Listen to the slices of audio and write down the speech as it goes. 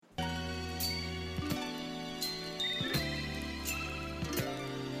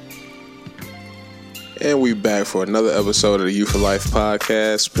And we back for another episode of the Youth for Life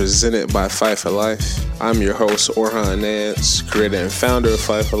podcast presented by Fight for Life. I'm your host, Orhan Nance, creator and founder of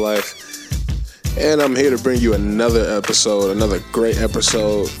Fight for Life. And I'm here to bring you another great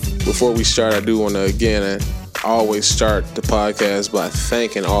episode. Before we start, I do want to always start the podcast by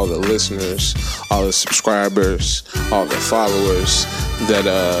thanking all the listeners, all the subscribers, all the followers that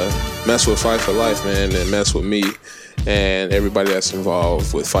mess with Fight for Life, man, and mess with me. And everybody that's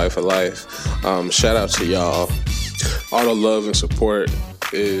involved with Fight for Life. Shout out to y'all. All the love and support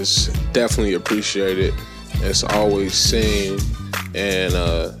is definitely appreciated. It's always seen, and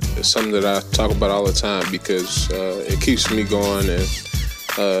it's something that I talk about all the time because it keeps me going. And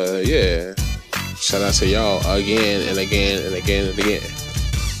shout out to y'all again and again and again and again.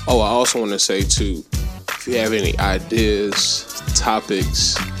 Oh, I also want to say too, if you have any ideas,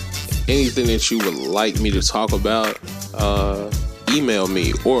 topics, anything that you would like me to talk about, email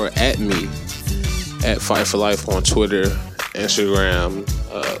me or at me at Fight for Life on Twitter, Instagram.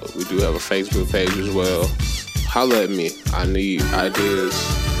 We do have a Facebook page as well. Holla at me. I need ideas.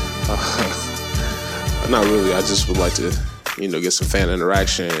 Not really. I just would like to, get some fan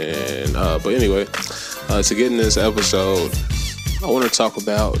interaction. And but anyway, to get in this episode, I want to talk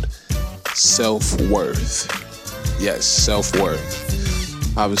about self-worth. Yes, self-worth.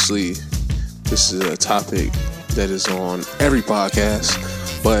 Obviously, this is a topic that is on every podcast,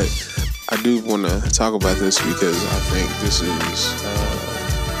 but I do want to talk about this because I think this is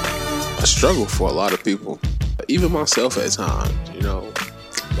a struggle for a lot of people, even myself at times.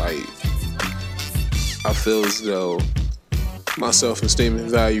 I feel as though my self-esteem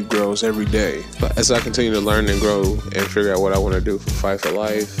and value grows every day. But as I continue to learn and grow and figure out what I want to do for Fight for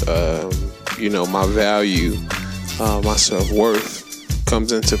Life, my value, my self-worth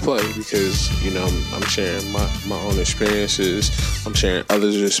comes into play because, I'm sharing my own experiences, I'm sharing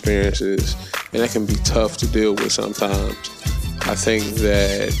others' experiences, and that can be tough to deal with sometimes. I think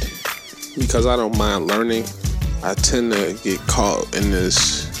that because I don't mind learning, I tend to get caught in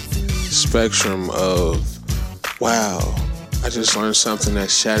this spectrum of, wow, I just learned something that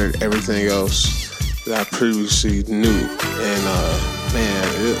shattered everything else that I previously knew, and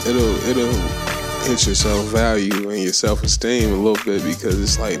it'll hit your self-value and your self-esteem a little bit because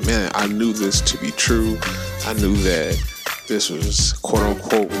it's like, man, I knew this to be true. I knew that this was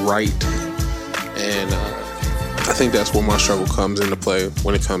quote-unquote right. And I think that's where my struggle comes into play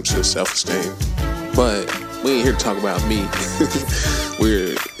when it comes to self-esteem. But we ain't here to talk about me.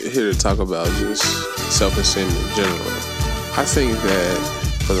 We're here to talk about just self-esteem in general. I think that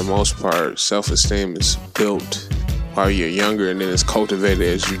for the most part, self-esteem is built while you're younger and then it's cultivated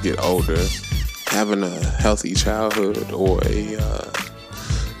as you get older. Having a healthy childhood or a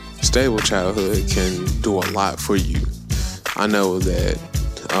stable childhood can do a lot for you. I know that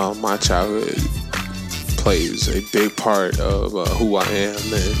my childhood plays a big part of who I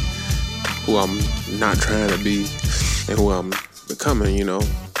am and who I'm not trying to be and who I'm becoming, I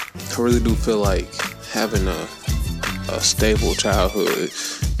really do feel like having a stable childhood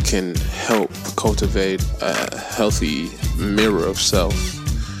can help cultivate a healthy mirror of self.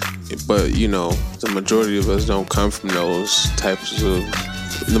 But, the majority of us don't come from those types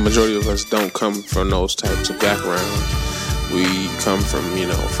of backgrounds. We come from,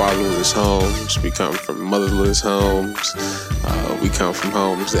 fatherless homes. We come from motherless homes. We come from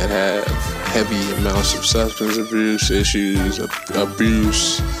homes that have heavy amounts of substance abuse issues,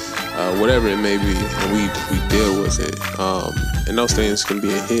 abuse, whatever it may be, and we deal with it. And those things can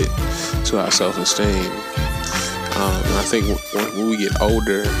be a hit to our self-esteem. And I think when we get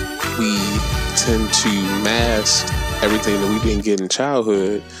older, we tend to mask everything that we didn't get in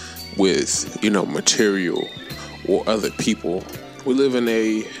childhood with, material or other people. We live in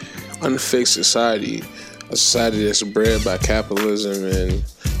a unfixed society, a society that's bred by capitalism and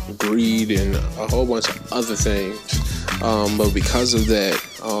greed and a whole bunch of other things. But because of that,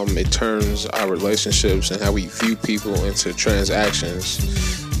 it turns our relationships and how we view people into transactions.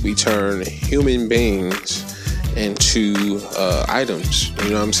 We turn human beings into items.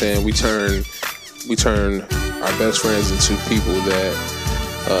 You know what I'm saying? We turn our best friends into people that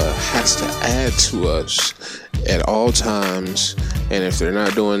has to add to us at all times, and if they're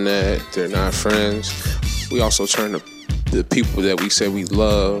not doing that, they're not friends. We also turn the people that we say we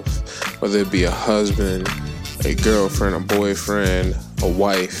love, whether it be a husband, a girlfriend, a boyfriend, a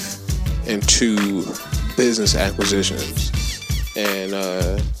wife, into business acquisitions. And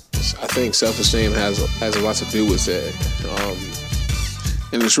I think self-esteem has a lot to do with that.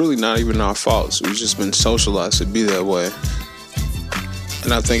 And it's really not even our faults. We've just been socialized to be that way.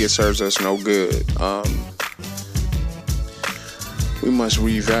 And I think it serves us no good. We must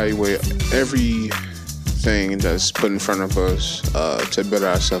reevaluate every thing that's put in front of us to better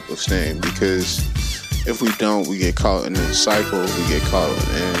our self-esteem, because if we don't, we get caught in this cycle. We get caught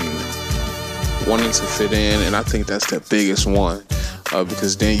in wanting to fit in, and I think that's the biggest one,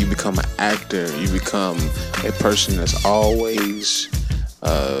 because then you become an actor. You become a person that's always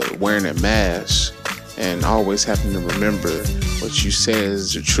wearing a mask and always having to remember what you say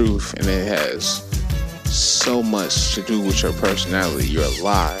is the truth, and it has so much to do with your personality. Your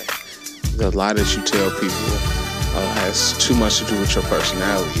lie, the lie that you tell people has too much to do with your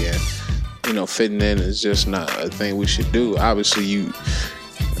personality, and fitting in is just not a thing we should do. Obviously, you,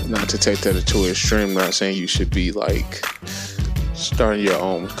 not to take that to an extreme, not saying you should be like starting your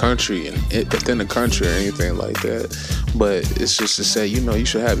own country and within the country or anything like that, but it's just to say, you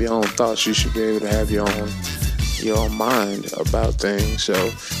should have your own thoughts. You should be able to have your own mind about things.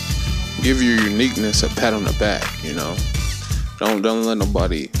 So give your uniqueness a pat on the back. Don't let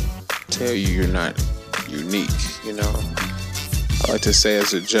nobody tell you you're not unique. I like to say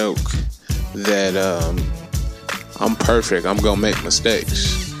as a joke that I'm perfect. I'm gonna make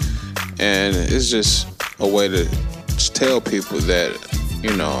mistakes, and it's just a way to tell people that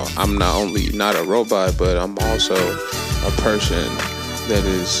I'm not only not a robot, but I'm also a person that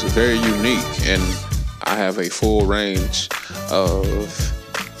is very unique, and I have a full range of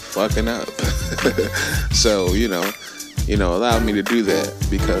fucking up. So allow me to do that,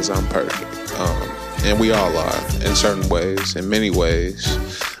 because I'm perfect, and we all are in certain ways. In many ways,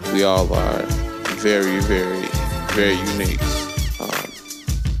 we all are very, very, very unique.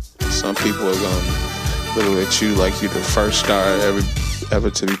 Some people are gonna look at you like you're the first star ever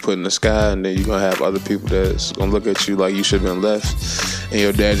to be put in the sky, and then you're gonna have other people that's gonna look at you like you should have been left in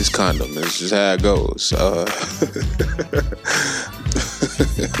your daddy's condom. It's just how it goes.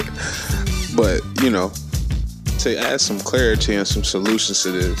 But to add some clarity and some solutions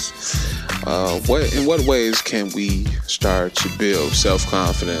to this, in what ways can we start to build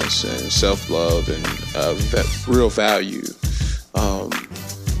self-confidence and self-love and real value?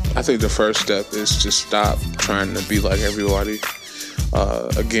 I think the first step is to stop trying to be like everybody.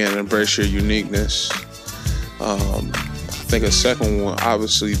 Again, embrace your uniqueness. I think a second one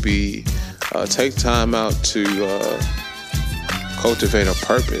obviously be take time out to cultivate a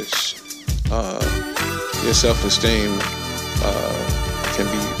purpose. Your self-esteem can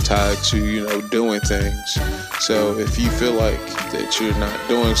be tied to doing things. So if you feel like that you're not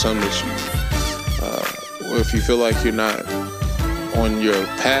doing something that or if you feel like you're not on your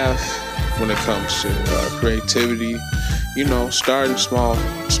path when it comes to creativity, start in small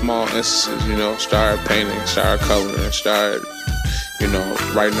instances. Start painting, start coloring, start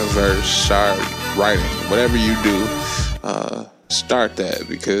writing a verse, start writing, whatever you do. Start that,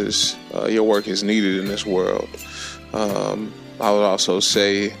 because your work is needed in this world. I would also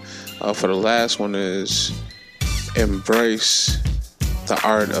say for the last one is embrace the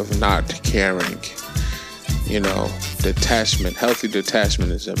art of not caring. Detachment, healthy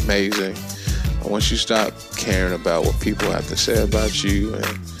detachment is amazing. Once you stop caring about what people have to say about you and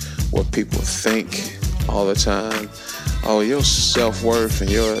what people think all the time, your self-worth and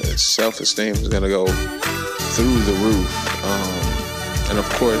your self-esteem is going to go through the roof. And of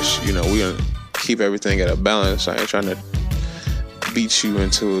course, we're going to keep everything at a balance. I ain't trying to beat you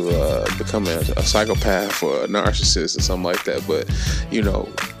into becoming a psychopath or a narcissist or something like that. But,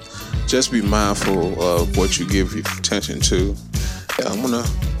 just be mindful of what you give your attention to. I'm going to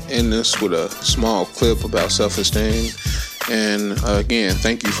end this with a small clip about self-esteem. And again,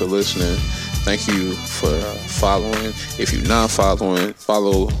 thank you for listening. Thank you for following. If you're not following,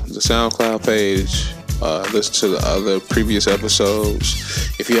 follow the SoundCloud page. Listen to the other previous episodes.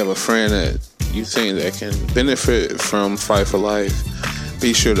 If you have a friend that you think that can benefit from Fight for Life,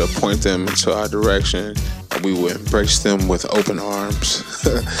 be sure to point them into our direction. We will embrace them with open arms.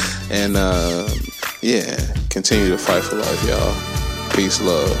 And continue to fight for life, y'all. Peace,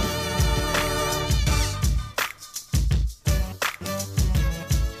 love.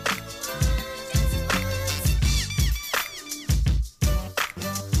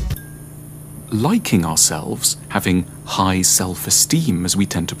 Liking ourselves, having high self-esteem, as we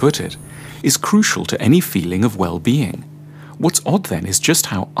tend to put it, is crucial to any feeling of well-being. What's odd then is just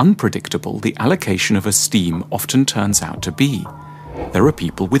how unpredictable the allocation of esteem often turns out to be. There are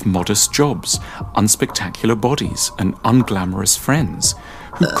people with modest jobs, unspectacular bodies, and unglamorous friends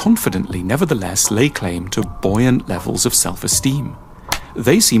who confidently nevertheless lay claim to buoyant levels of self-esteem.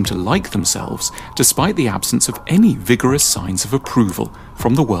 They seem to like themselves despite the absence of any vigorous signs of approval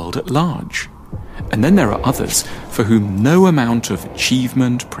from the world at large. And then there are others for whom no amount of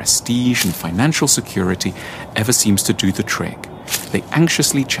achievement, prestige, and financial security ever seems to do the trick. they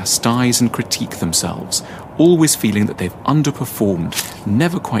anxiously chastise and critique themselves, always feeling that they've underperformed,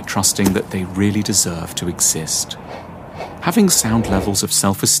 never quite trusting that they really deserve to exist. Having sound levels of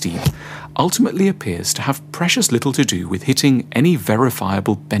self-esteem ultimately appears to have precious little to do with hitting any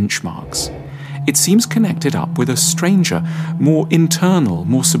verifiable benchmarks. It seems connected up with a stranger, more internal,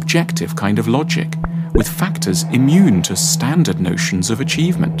 more subjective kind of logic, with factors immune to standard notions of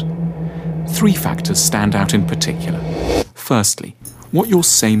achievement. 3 factors stand out in particular. Firstly, what your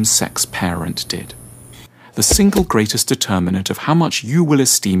same-sex parent did. The single greatest determinant of how much you will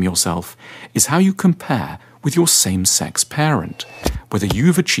esteem yourself is how you compare with your same-sex parent, whether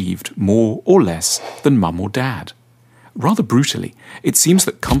you've achieved more or less than mum or dad. Rather brutally, it seems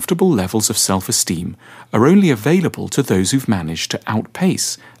that comfortable levels of self-esteem are only available to those who've managed to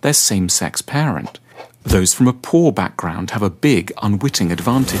outpace their same-sex parent. Those from a poor background have a big, unwitting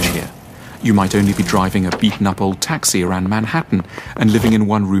advantage here. You might only be driving a beaten-up old taxi around Manhattan and living in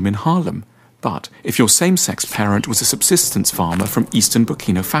one room in Harlem. But if your same-sex parent was a subsistence farmer from eastern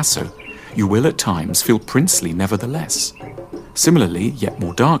Burkina Faso, you will at times feel princely nevertheless. Similarly, yet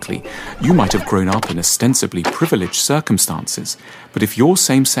more darkly, you might have grown up in ostensibly privileged circumstances, but if your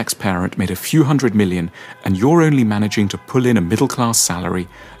same-sex parent made a few $100 million and you're only managing to pull in a middle-class salary,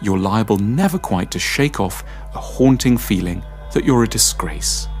 you're liable never quite to shake off a haunting feeling that you're a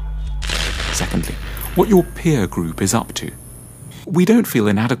disgrace. Secondly, what your peer group is up to. We don't feel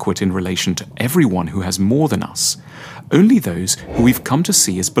inadequate in relation to everyone who has more than us, only those who we've come to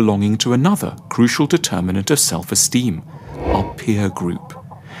see as belonging to another crucial determinant of self-esteem, our peer group.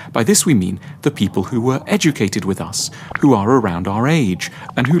 By this we mean the people who were educated with us, who are around our age,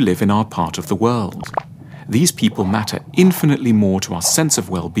 and who live in our part of the world. These people matter infinitely more to our sense of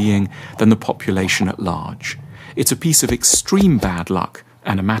well-being than the population at large. It's a piece of extreme bad luck,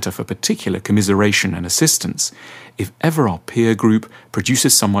 and a matter for particular commiseration and assistance, if ever our peer group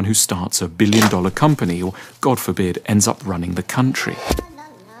produces someone who starts a billion-dollar company or, God forbid, ends up running the country.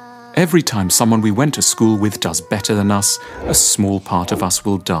 Every time someone we went to school with does better than us, a small part of us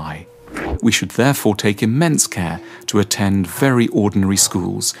will die. We should therefore take immense care to attend very ordinary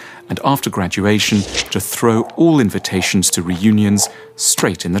schools, and after graduation to throw all invitations to reunions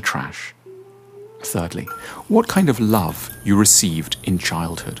straight in the trash. Thirdly, what kind of love you received in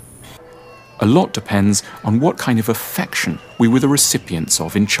childhood. A lot depends on what kind of affection we were the recipients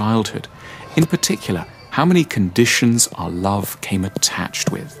of in childhood. In particular, how many conditions our love came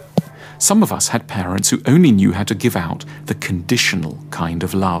attached with. Some of us had parents who only knew how to give out the conditional kind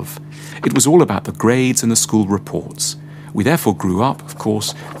of love. It was all about the grades and the school reports. We therefore grew up, of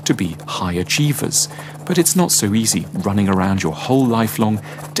course, to be high achievers. But it's not so easy running around your whole life long,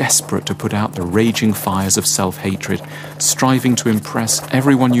 desperate to put out the raging fires of self-hatred, striving to impress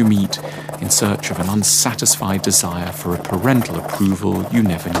everyone you meet in search of an unsatisfied desire for a parental approval you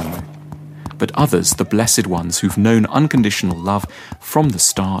never knew. But others, the blessed ones who've known unconditional love from the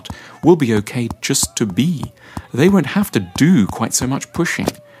start, will be okay just to be. They won't have to do quite so much pushing.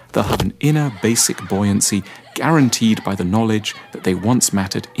 They'll have an inner basic buoyancy guaranteed by the knowledge that they once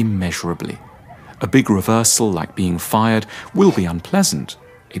mattered immeasurably. A big reversal like being fired will be unpleasant.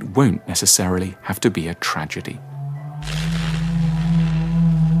 It won't necessarily have to be a tragedy.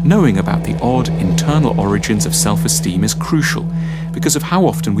 Knowing about the odd internal origins of self-esteem is crucial because of how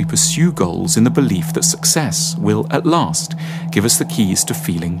often we pursue goals in the belief that success will, at last, give us the keys to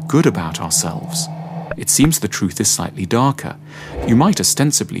feeling good about ourselves. It seems the truth is slightly darker. You might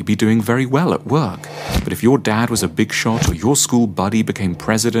ostensibly be doing very well at work, but if your dad was a big shot or your school buddy became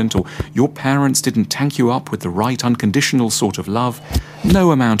president or your parents didn't tank you up with the right unconditional sort of love,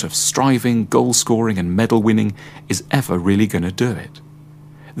 no amount of striving, goal scoring and medal winning is ever really going to do it.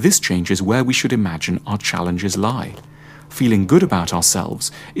 This changes where we should imagine our challenges lie. Feeling good about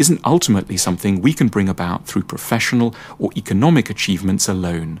ourselves isn't ultimately something we can bring about through professional or economic achievements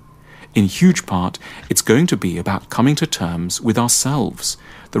alone. In huge part, it's going to be about coming to terms with ourselves,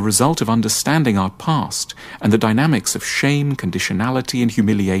 the result of understanding our past and the dynamics of shame, conditionality and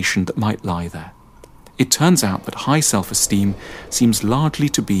humiliation that might lie there. It turns out that high self-esteem seems largely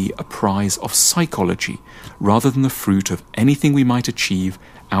to be a prize of psychology rather than the fruit of anything we might achieve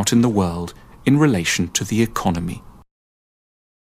out in the world in relation to the economy.